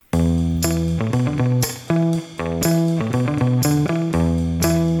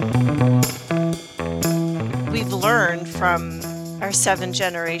from our 7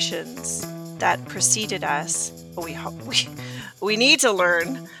 generations that preceded us. We need to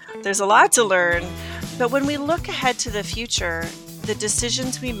learn. There's a lot to learn. But when we look ahead to the future, the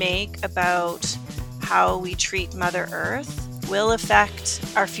decisions we make about how we treat Mother Earth will affect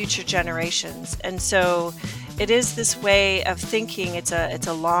our future generations. And so it is this way of thinking. It's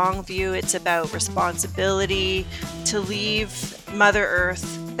a long view. It's about responsibility to leave Mother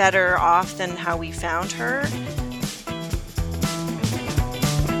Earth better off than how we found her.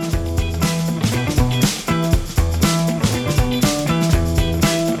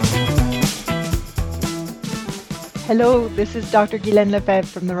 Hello, this is Dr. Guylaine Lefebvre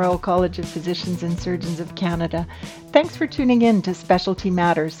from the Royal College of Physicians and Surgeons of Canada. Thanks for tuning in to Specialty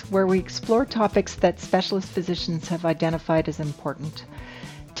Matters, where we explore topics that specialist physicians have identified as important.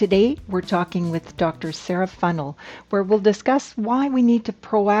 Today, we're talking with Dr. Sarah Funnell, where we'll discuss why we need to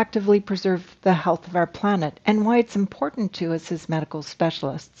proactively preserve the health of our planet and why it's important to us as medical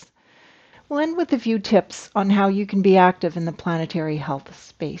specialists. We'll end with a few tips on how you can be active in the planetary health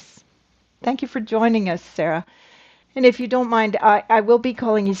space. Thank you for joining us, Sarah. And if you don't mind, I will be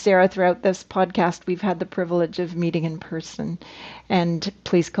calling you Sarah throughout this podcast. We've had the privilege of meeting in person. And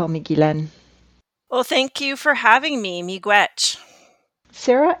please call me Guylaine. Well, thank you for having me, miigwech.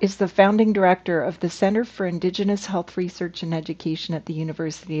 Sarah is the founding director of the Centre for Indigenous Health Research and Education at the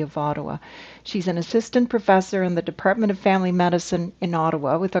University of Ottawa. She's an assistant professor in the Department of Family Medicine in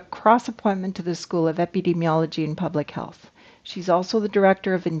Ottawa with a cross-appointment to the School of Epidemiology and Public Health. She's also the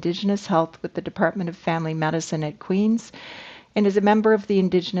Director of Indigenous Health with the Department of Family Medicine at Queen's and is a member of the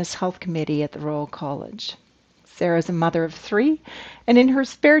Indigenous Health Committee at the Royal College. Sarah's a mother of 3, and in her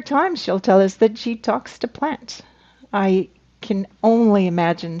spare time she'll tell us that she talks to plants. I can only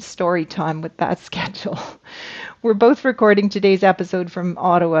imagine story time with that schedule. We're both recording today's episode from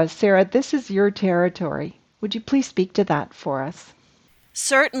Ottawa. Sarah, this is your territory. Would you please speak to that for us?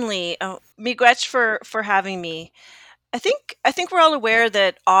 Certainly. Miigwech for having me. I think we're all aware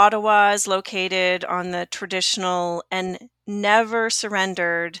that Ottawa is located on the traditional and never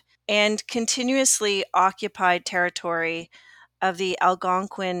surrendered and continuously occupied territory of the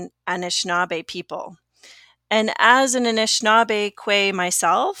Algonquin Anishinaabe people. And as an Anishinaabe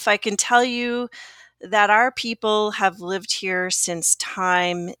myself, I can tell you that our people have lived here since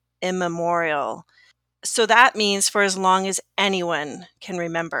time immemorial. So that means for as long as anyone can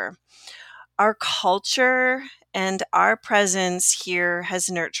remember. Our culture and our presence here has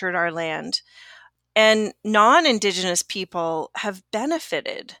nurtured our land. And non-Indigenous people have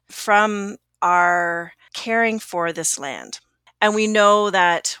benefited from our caring for this land. And we know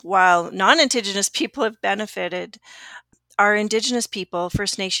that while non-Indigenous people have benefited, our Indigenous people,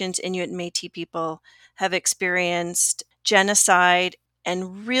 First Nations, Inuit, and Métis people, have experienced genocide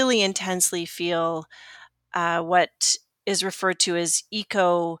and really intensely feel what is referred to as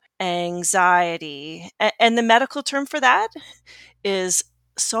eco-anxiety. And the medical term for that is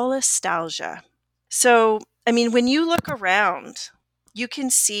solastalgia. So, when you look around, you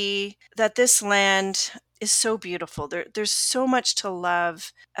can see that this land is so beautiful. There's so much to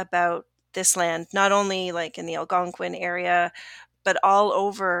love about this land, not only like in the Algonquin area, but all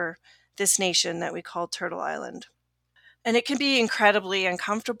over this nation that we call Turtle Island. And it can be incredibly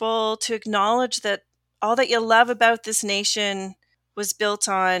uncomfortable to acknowledge that all that you love about this nation was built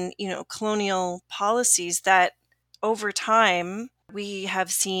on, colonial policies that over time we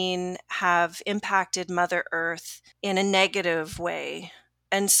have seen have impacted Mother Earth in a negative way.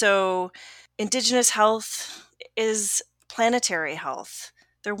 And so Indigenous health is planetary health.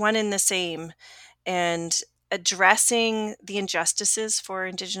 They're one and the same. And addressing the injustices for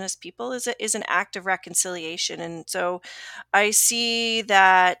Indigenous people is an act of reconciliation. And so I see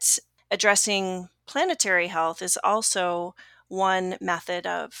that addressing planetary health is also one method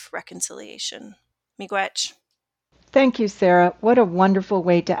of reconciliation. Miigwech. Thank you, Sarah. What a wonderful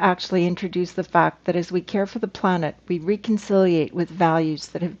way to actually introduce the fact that as we care for the planet, we reconciliate with values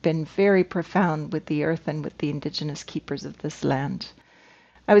that have been very profound with the earth and with the Indigenous keepers of this land.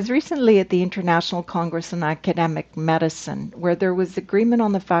 I was recently at the International Congress on Academic Medicine, where there was agreement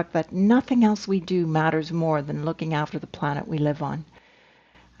on the fact that nothing else we do matters more than looking after the planet we live on.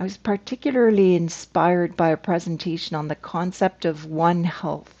 I was particularly inspired by a presentation on the concept of One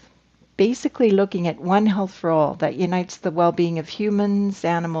Health, basically looking at one health for all that unites the well-being of humans,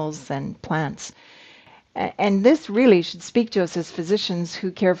 animals, and plants. And this really should speak to us as physicians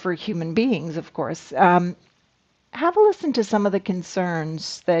who care for human beings, of course. Have a listen to some of the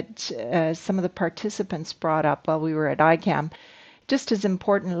concerns that some of the participants brought up while we were at ICAM. Just as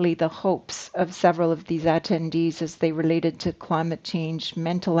importantly, the hopes of several of these attendees as they related to climate change,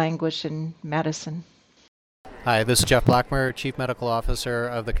 mental anguish, and medicine. Hi, this is Jeff Blackmer, Chief Medical Officer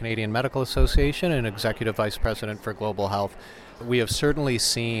of the Canadian Medical Association and Executive Vice President for Global Health. We have certainly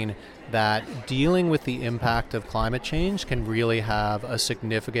seen that dealing with the impact of climate change can really have a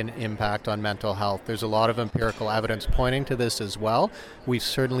significant impact on mental health. There's a lot of empirical evidence pointing to this as well. We've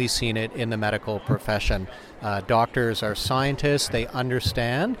certainly seen it in the medical profession. Doctors are scientists. They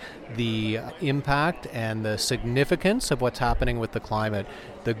understand the impact and the significance of what's happening with the climate.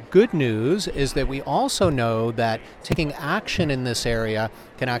 The good news is that we also know that taking action in this area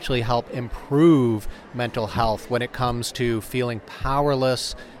can actually help improve mental health when it comes to feeling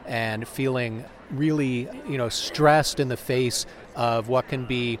powerless and feeling really, stressed in the face of what can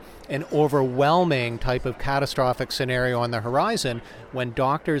be an overwhelming type of catastrophic scenario on the horizon. When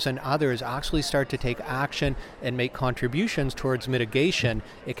doctors and others actually start to take action and make contributions towards mitigation,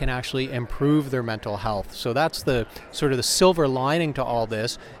 it can actually improve their mental health. So that's the sort of the silver lining to all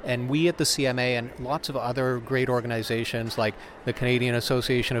this. And we at the CMA and lots of other great organizations like the Canadian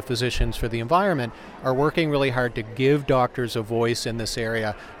Association of Physicians for the Environment are working really hard to give doctors a voice in this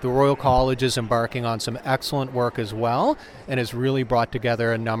area. The Royal College is embarking on some excellent work as well and has really brought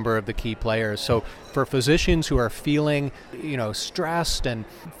together a number of the key players. So for physicians who are feeling, stressed and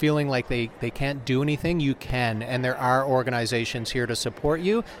feeling like they can't do anything, you can. And there are organizations here to support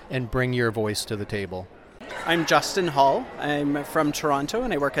you and bring your voice to the table. I'm Justin Hall. I'm from Toronto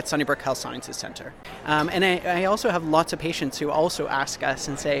and I work at Sunnybrook Health Sciences Centre. And I also have lots of patients who also ask us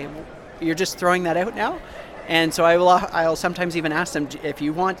and say, you're just throwing that out now? And so I'll sometimes even ask them, if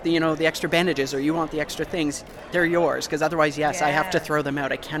you want the extra bandages or you want the extra things, they're yours. Because otherwise, yes, I have to throw them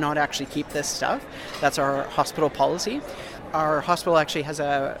out. I cannot actually keep this stuff. That's our hospital policy. Our hospital actually has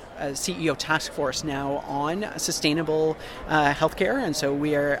a CEO task force now on sustainable healthcare, and so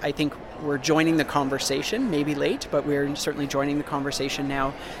I think we're joining the conversation, maybe late, but we're certainly joining the conversation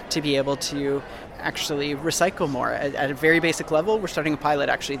now to be able to actually recycle more. At a very basic level, we're starting a pilot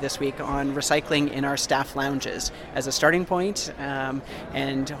actually this week on recycling in our staff lounges as a starting point,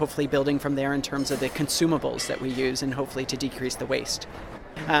 and hopefully building from there in terms of the consumables that we use and hopefully to decrease the waste.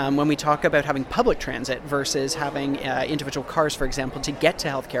 When we talk about having public transit versus having individual cars, for example, to get to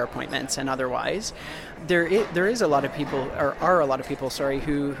healthcare appointments and otherwise, there is a lot of people, or are a lot of people,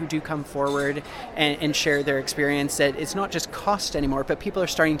 who do come forward and share their experience that it's not just cost anymore, but people are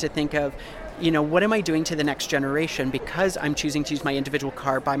starting to think of, what am I doing to the next generation because I'm choosing to use my individual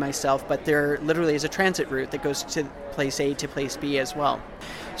car by myself, but there literally is a transit route that goes to place A to place B as well.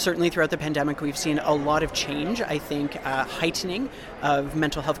 Certainly throughout the pandemic, we've seen a lot of change, I think, heightening of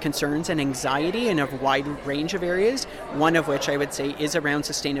mental health concerns and anxiety in a wide range of areas, one of which I would say is around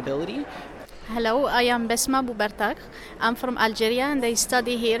sustainability. Hello, I am Besma Boubartak. I'm from Algeria and I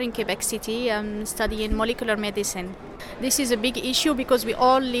study here in Quebec City. I'm studying molecular medicine. This is a big issue because we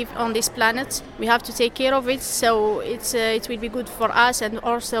all live on this planet. We have to take care of it, so it will be good for us and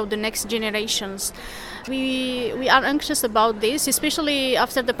also the next generations. We are anxious about this, especially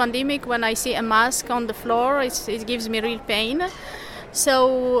after the pandemic. When I see a mask on the floor, it gives me real pain.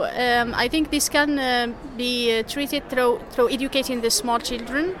 So I think this can be treated through educating the small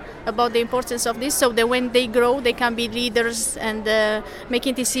children about the importance of this, so that when they grow, they can be leaders and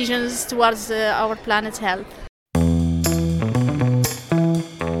making decisions towards our planet's health.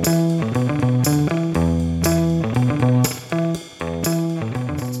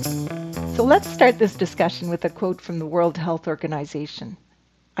 So let's start this discussion with a quote from the World Health Organization.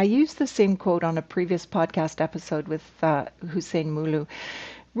 I used the same quote on a previous podcast episode with Hussein Moulou.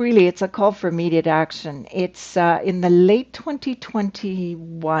 Really, it's a call for immediate action. It's in the late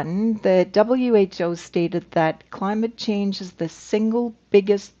 2021, the WHO stated that climate change is the single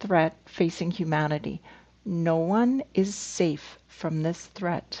biggest threat facing humanity. No one is safe from this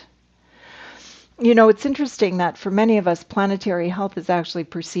threat. It's interesting that for many of us, planetary health is actually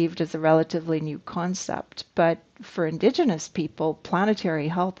perceived as a relatively new concept. But for Indigenous people, planetary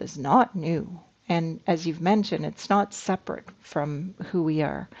health is not new. And as you've mentioned, it's not separate from who we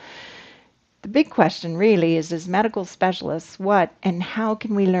are. The big question really is, as medical specialists, what and how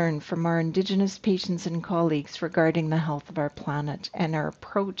can we learn from our Indigenous patients and colleagues regarding the health of our planet and our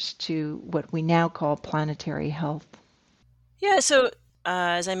approach to what we now call planetary health? Yeah, so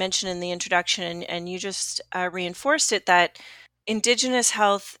as I mentioned in the introduction, and you just reinforced it, that Indigenous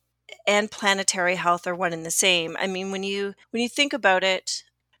health and planetary health are one and the same. I mean, when you think about it,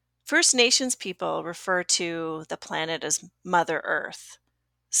 First Nations people refer to the planet as Mother Earth.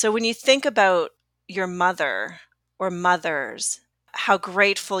 So when you think about your mother or mothers, how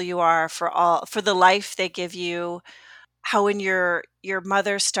grateful you are for the life they give you, how when your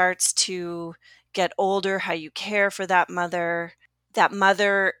mother starts to get older, how you care for that mother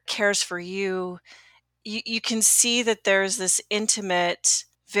cares for you. you can see that there's this intimate,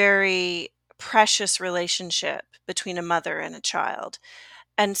 very precious relationship between a mother and a child.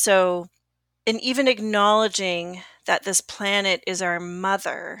 And so, and even acknowledging that this planet is our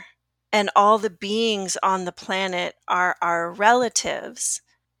mother and all the beings on the planet are our relatives,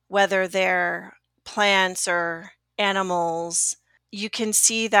 whether they're plants or animals, you can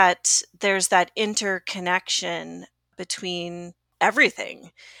see that there's that interconnection between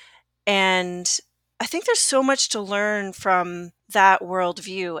everything. And I think there's so much to learn from that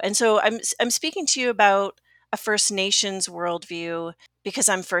worldview. And so I'm speaking to you about a First Nations worldview because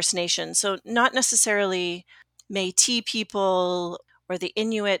I'm First Nation. So not necessarily Métis people or the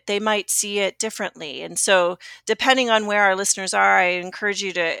Inuit, they might see it differently. And so depending on where our listeners are, I encourage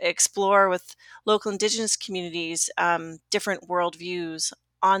you to explore with local Indigenous communities different worldviews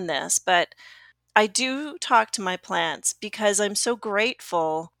on this. But I do talk to my plants because I'm so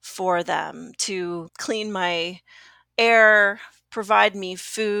grateful for them to clean my air, provide me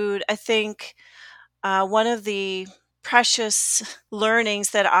food. I think one of the precious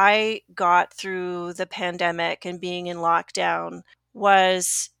learnings that I got through the pandemic and being in lockdown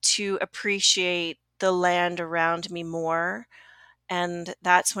was to appreciate the land around me more. And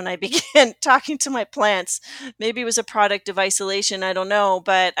that's when I began talking to my plants. Maybe it was a product of isolation, I don't know,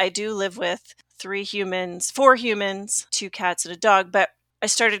 but I do live with 3 humans, 4 humans, 2 cats, and a dog. But I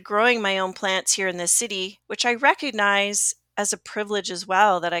started growing my own plants here in the city, which I recognize as a privilege as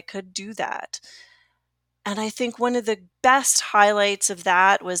well that I could do that. And I think one of the best highlights of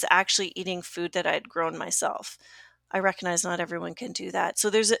that was actually eating food that I'd grown myself. I recognize not everyone can do that. So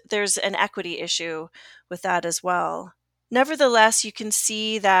there's an equity issue with that as well. Nevertheless, you can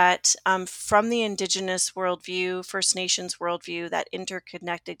see that from the Indigenous worldview, First Nations worldview, that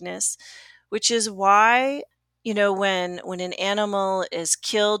interconnectedness, which is why, when an animal is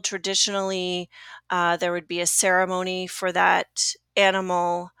killed traditionally, there would be a ceremony for that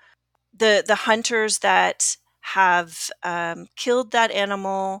animal. The hunters that have killed that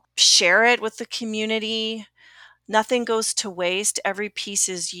animal share it with the community. Nothing goes to waste. Every piece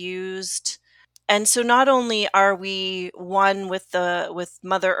is used. And so not only are we one with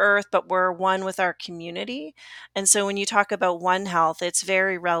Mother Earth, but we're one with our community. And so when you talk about One Health, it's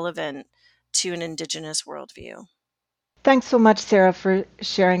very relevant to an Indigenous worldview. Thanks so much, Sarah, for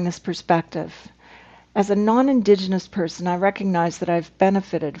sharing this perspective. As a non Indigenous person, I recognize that I've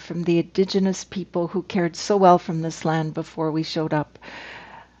benefited from the Indigenous people who cared so well from this land before we showed up.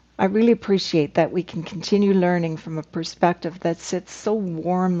 I really appreciate that we can continue learning from a perspective that sits so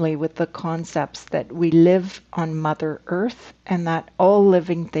warmly with the concepts that we live on Mother Earth and that all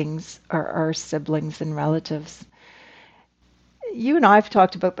living things are our siblings and relatives. You and I have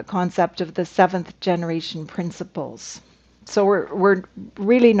talked about the concept of the seventh generation principles. So we're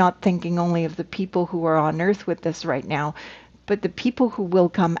really not thinking only of the people who are on Earth with us right now, but the people who will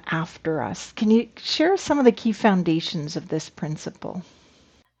come after us. Can you share some of the key foundations of this principle?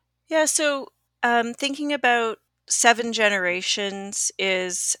 Yeah, so thinking about 7 generations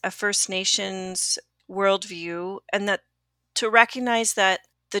is a First Nations worldview, and that to recognize that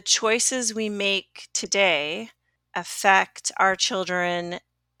the choices we make today affect our children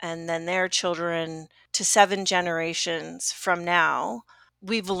and then their children to 7 generations from now.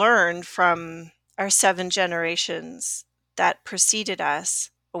 We've learned from our 7 generations that preceded us.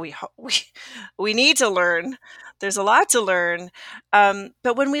 We need to learn. There's a lot to learn.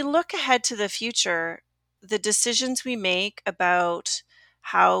 But when we look ahead to the future, the decisions we make about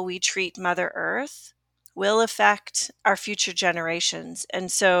how we treat Mother Earth will affect our future generations.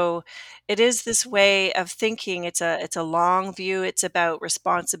 And so it is this way of thinking. It's a long view. It's about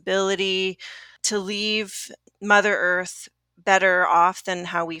responsibility to leave Mother Earth better off than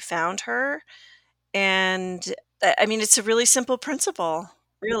how we found her. And I mean, it's a really simple principle,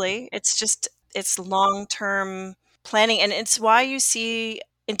 really. It's long-term planning. And it's why you see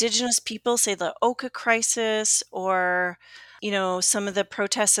Indigenous people say the Oka crisis or, some of the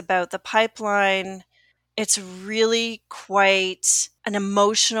protests about the pipeline. It's really quite an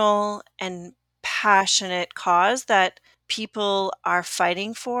emotional and passionate cause that people are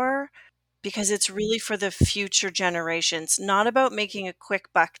fighting for because it's really for the future generations, not about making a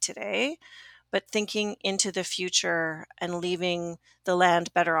quick buck today, but thinking into the future and leaving the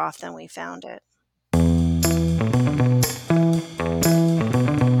land better off than we found it.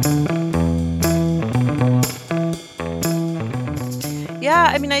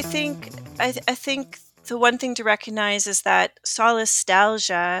 Yeah, I mean, I think the one thing to recognize is that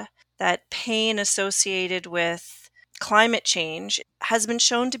solastalgia, that pain associated with climate change, has been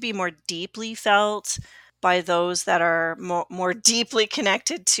shown to be more deeply felt by those that are more deeply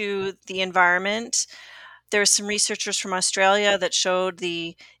connected to the environment. There's some researchers from Australia that showed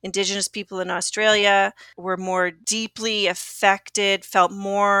the Indigenous people in Australia were more deeply affected, felt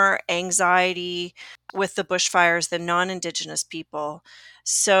more anxiety with the bushfires than non-Indigenous people.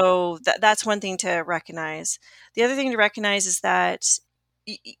 So that's one thing to recognize. The other thing to recognize is that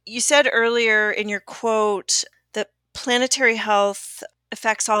you said earlier in your quote that planetary health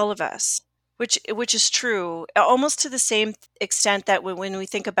affects all of us, which is true, almost to the same extent that when we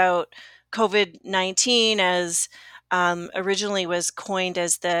think about COVID-19 as originally was coined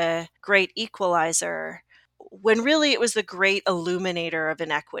as the great equalizer, when really it was the great illuminator of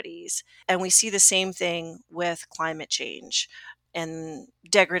inequities. And we see the same thing with climate change and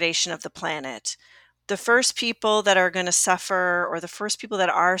degradation of the planet. The first people that are going to suffer, or the first people that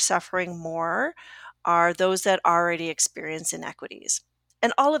are suffering more, are those that already experience inequities.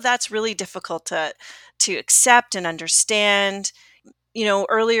 And all of that's really difficult to accept and understand.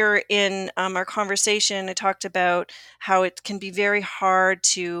 Earlier in our conversation, I talked about how it can be very hard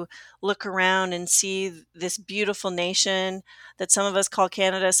to look around and see this beautiful nation that some of us call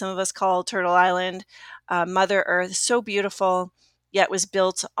Canada, some of us call Turtle Island, Mother Earth, so beautiful, yet was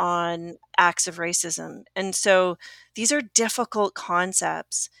built on acts of racism. And so these are difficult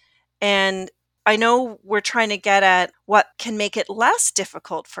concepts. And I know we're trying to get at what can make it less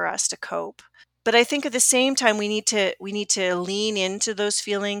difficult for us to cope. But I think at the same time we need to lean into those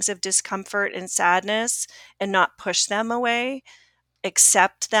feelings of discomfort and sadness and not push them away,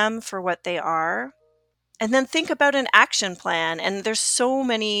 accept them for what they are. And then think about an action plan. And there's so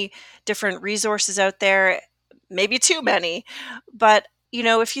many different resources out there, maybe too many. But,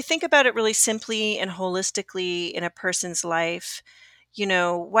 if you think about it really simply and holistically in a person's life,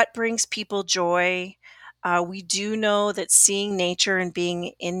 what brings people joy? We do know that seeing nature and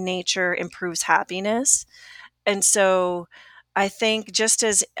being in nature improves happiness. And so I think just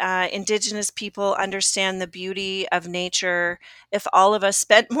as Indigenous people understand the beauty of nature, if all of us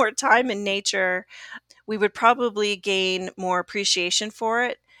spent more time in nature, we would probably gain more appreciation for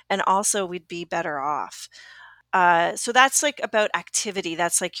it. And also, we'd be better off. So that's like about activity.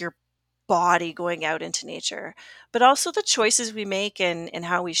 That's like your body going out into nature, but also the choices we make and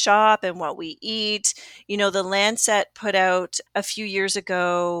how we shop and what we eat. The Lancet put out a few years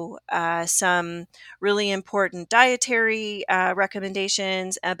ago some really important dietary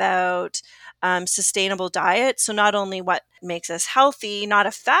recommendations about sustainable diet. So not only what makes us healthy, not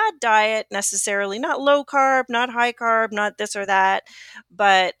a fad diet necessarily, not low carb, not high carb, not this or that,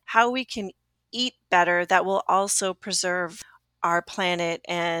 but how we can eat better that will also preserve our planet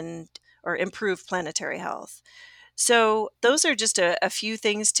and or improve planetary health. So those are just a few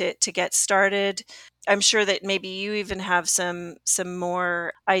things to get started. I'm sure that maybe you even have some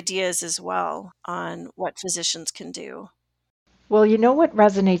more ideas as well on what physicians can do. Well, you know what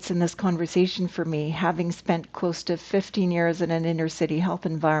resonates in this conversation for me, having spent close to 15 years in an inner city health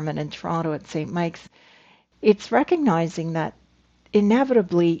environment in Toronto at St. Mike's, it's recognizing that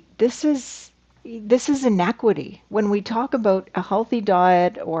inevitably this is inequity. When we talk about a healthy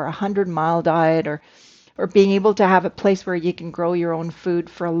diet or a 100-mile diet or being able to have a place where you can grow your own food,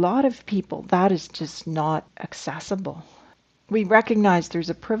 for a lot of people, that is just not accessible. We recognize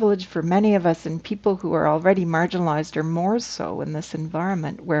there's a privilege for many of us, and people who are already marginalized are more so in this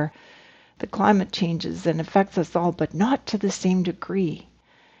environment where the climate changes and affects us all, but not to the same degree.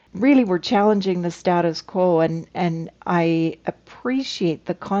 Really, we're challenging the status quo, and I appreciate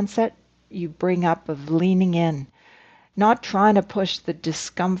the concept you bring up of leaning in, not trying to push the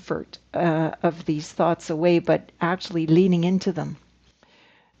discomfort of these thoughts away, but actually leaning into them.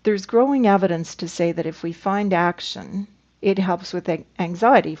 There's growing evidence to say that if we find action, it helps with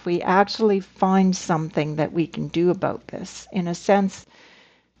anxiety. If we actually find something that we can do about this, in a sense,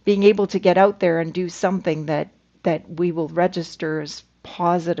 being able to get out there and do something that we will register as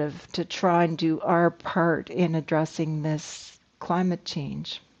positive to try and do our part in addressing this climate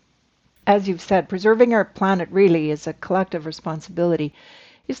change. As you've said, preserving our planet really is a collective responsibility.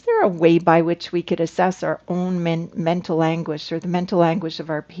 Is there a way by which we could assess our own mental anguish or the mental anguish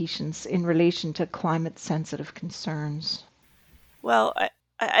of our patients in relation to climate sensitive concerns? Well,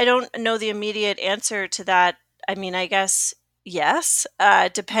 I don't know the immediate answer to that. I mean, I guess yes,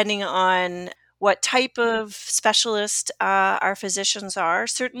 depending on what type of specialist our physicians are.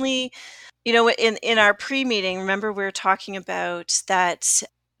 Certainly, in our pre-meeting, remember we were talking about that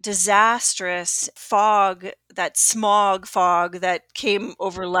disastrous fog, that smog fog that came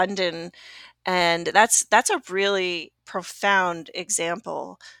over London, and that's a really profound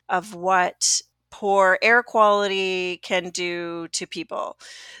example of what poor air quality can do to people.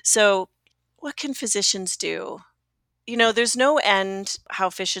 So what can physicians do? There's no end how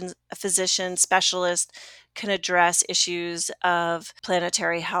physician specialists can address issues of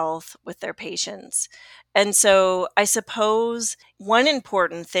planetary health with their patients. And so I suppose one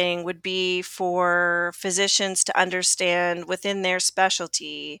important thing would be for physicians to understand within their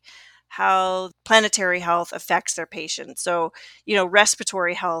specialty how planetary health affects their patients. So,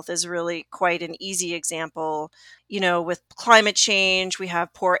 respiratory health is really quite an easy example. With climate change, we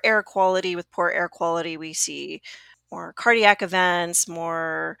have poor air quality. With poor air quality, we see more cardiac events,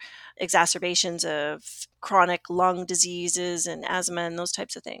 more exacerbations of chronic lung diseases and asthma and those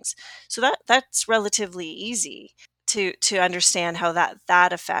types of things. So that's relatively easy to understand how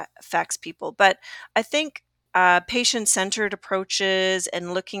that affects people. But I think patient-centered approaches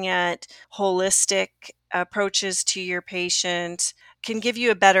and looking at holistic approaches to your patient can give you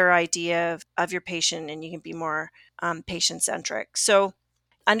a better idea of your patient, and you can be more patient-centric. So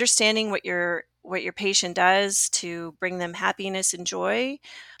understanding what your patient does to bring them happiness and joy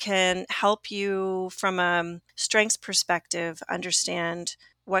can help you from a strengths perspective understand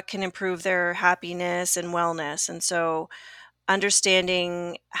what can improve their happiness and wellness. And so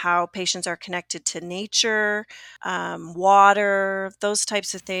understanding how patients are connected to nature, water, those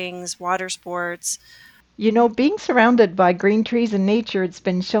types of things, water sports. Being surrounded by green trees and nature, it's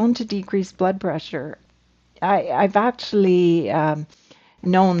been shown to decrease blood pressure. I've actually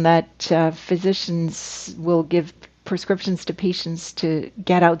known that physicians will give prescriptions to patients to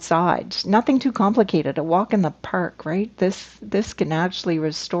get outside. Nothing too complicated. A walk in the park, right? This can actually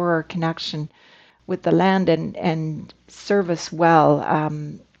restore our connection with the land and serve us well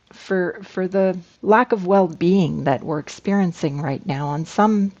for the lack of well-being that we're experiencing right now on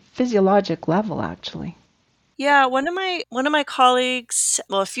some physiologic level, actually. Yeah, one of my colleagues,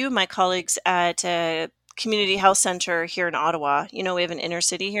 well, a few of my colleagues at a community health center here in Ottawa. We have an inner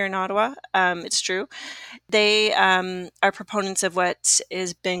city here in Ottawa. It's true. They are proponents of what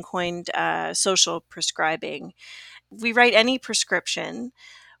has been coined social prescribing. We write any prescription.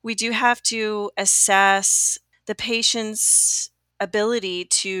 We do have to assess the patient's ability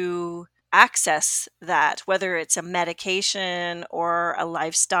to access that, whether it's a medication or a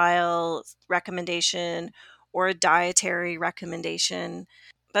lifestyle recommendation or a dietary recommendation.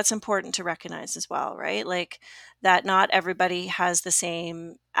 That's important to recognize as well, right? Like that not everybody has the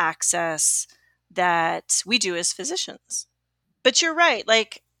same access that we do as physicians. But you're right.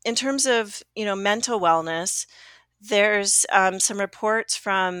 Like in terms of, mental wellness, there's some reports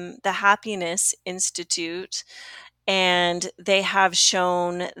from the Happiness Institute, and they have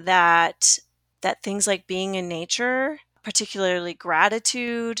shown that things like being in nature, particularly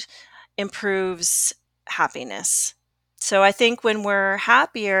gratitude, improves happiness. So I think when we're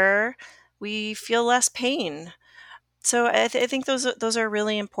happier, we feel less pain. So I think those are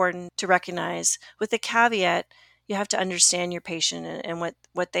really important to recognize. With the caveat, you have to understand your patient and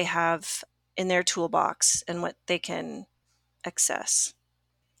what they have in their toolbox and what they can access.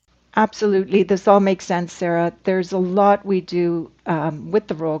 Absolutely. This all makes sense, Sarah. There's a lot we do with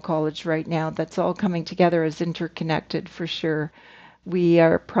the Royal College right now that's all coming together as interconnected for sure. We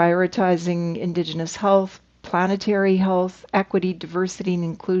are prioritizing Indigenous health, planetary health, equity, diversity, and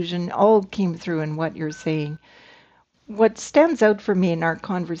inclusion, all came through in what you're saying. What stands out for me in our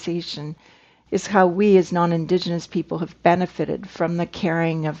conversation is how we as non-Indigenous people have benefited from the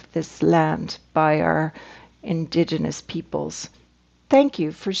caring of this land by our Indigenous peoples. Thank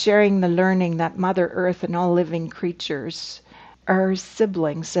you for sharing the learning that Mother Earth and all living creatures are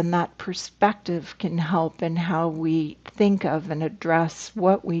siblings, and that perspective can help in how we think of and address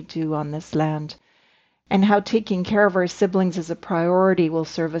what we do on this land, and how taking care of our siblings as a priority will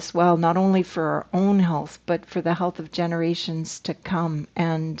serve us well, not only for our own health, but for the health of generations to come,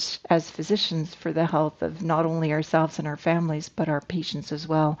 and as physicians, for the health of not only ourselves and our families, but our patients as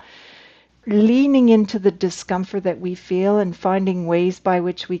well. Leaning into the discomfort that we feel and finding ways by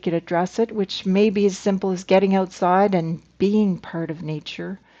which we could address it, which may be as simple as getting outside and being part of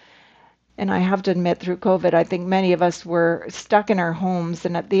nature. And I have to admit, through COVID, I think many of us were stuck in our homes,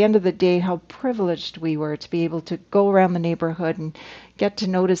 and at the end of the day, how privileged we were to be able to go around the neighborhood and get to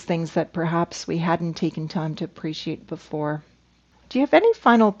notice things that perhaps we hadn't taken time to appreciate before. Do you have any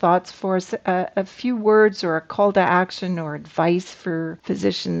final thoughts for us? A few words or a call to action or advice for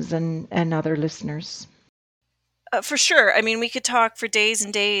physicians and other listeners? For sure. I mean, we could talk for days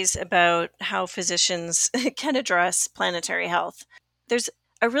and days about how physicians can address planetary health. There's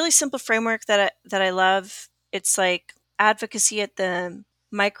a really simple framework that I love. It's like advocacy at the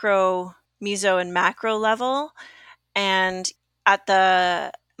micro, meso, and macro level. And at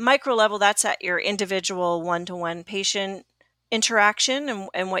the micro level, that's at your individual one-to-one patient interaction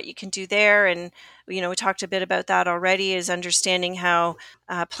and what you can do there. And, we talked a bit about that already, is understanding how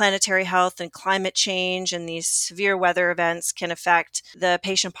planetary health and climate change and these severe weather events can affect the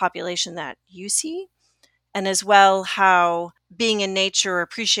patient population that you see. And as well, how being in nature,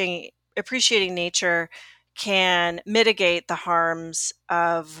 appreciating nature can mitigate the harms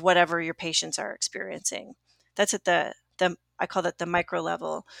of whatever your patients are experiencing. That's at the I call that the micro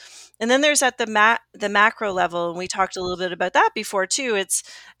level. And then there's at the macro level, and we talked a little bit about that before too. It's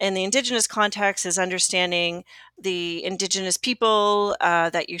in the Indigenous context, is understanding the Indigenous people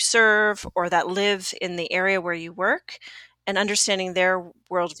that you serve or that live in the area where you work, and understanding their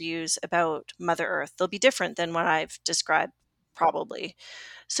worldviews about Mother Earth. They'll be different than what I've described, probably.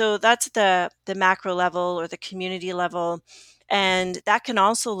 So that's the macro level or the community level. And that can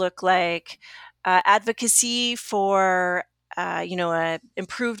also look like advocacy for a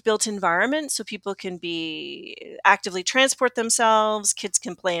improved built environment, so people can be actively transport themselves, kids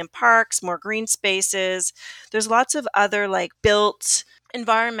can play in parks, more green spaces. There's lots of other like built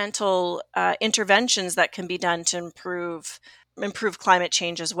environmental interventions that can be done to improve climate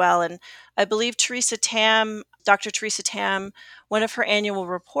change as well. And I believe Dr. Teresa Tam, one of her annual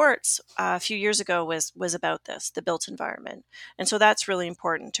reports a few years ago was about this, the built environment. And so that's really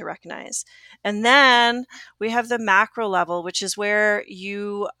important to recognize. And then we have the macro level, which is where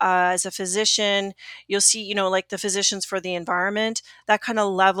you, as a physician, you'll see, like the physicians for the environment, that kind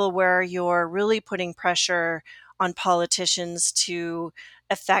of level where you're really putting pressure on politicians to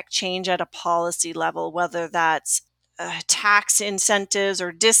affect change at a policy level, whether that's tax incentives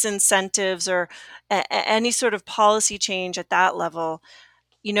or disincentives or any sort of policy change at that level.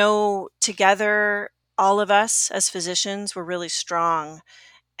 Together, all of us as physicians, we're really strong.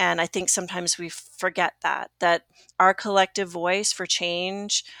 And I think sometimes we forget that our collective voice for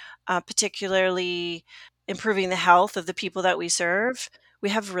change, particularly improving the health of the people that we serve, we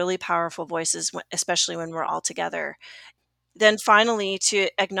have really powerful voices, especially when we're all together. Then finally, to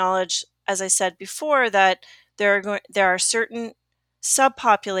acknowledge, as I said before, that there are certain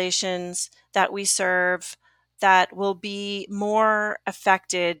subpopulations that we serve that will be more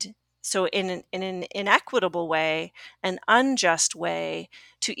affected, so in an inequitable way, an unjust way,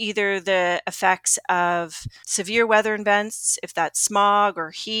 to either the effects of severe weather events, if that's smog or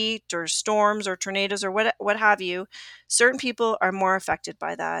heat or storms or tornadoes or what have you. Certain people are more affected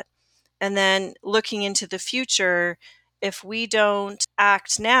by that. And then looking into the future, if we don't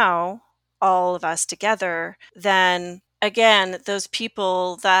act now, all of us together, then again, those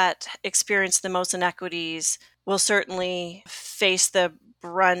people that experience the most inequities will certainly face the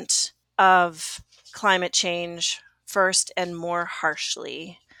brunt of climate change first and more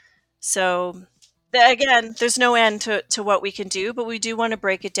harshly. So again, there's no end to what we can do, but we do want to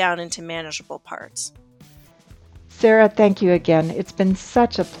break it down into manageable parts. Sarah, thank you again. It's been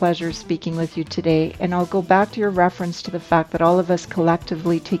such a pleasure speaking with you today, and I'll go back to your reference to the fact that all of us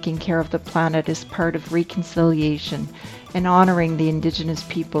collectively taking care of the planet is part of reconciliation and honoring the Indigenous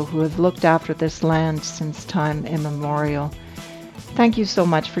people who have looked after this land since time immemorial. Thank you so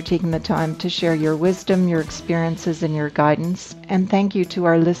much for taking the time to share your wisdom, your experiences, and your guidance, and thank you to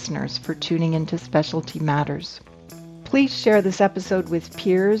our listeners for tuning into Specialty Matters. Please share this episode with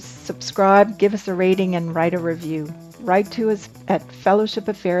peers, subscribe, give us a rating, and write a review. Write to us at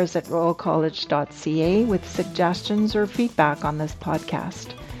fellowshipaffairs@royalcollege.ca with suggestions or feedback on this podcast.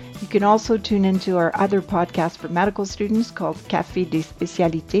 You can also tune into our other podcast for medical students called Café des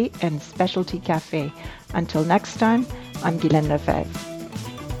Spécialités and Specialty Café. Until next time, I'm Guylaine Lefebvre.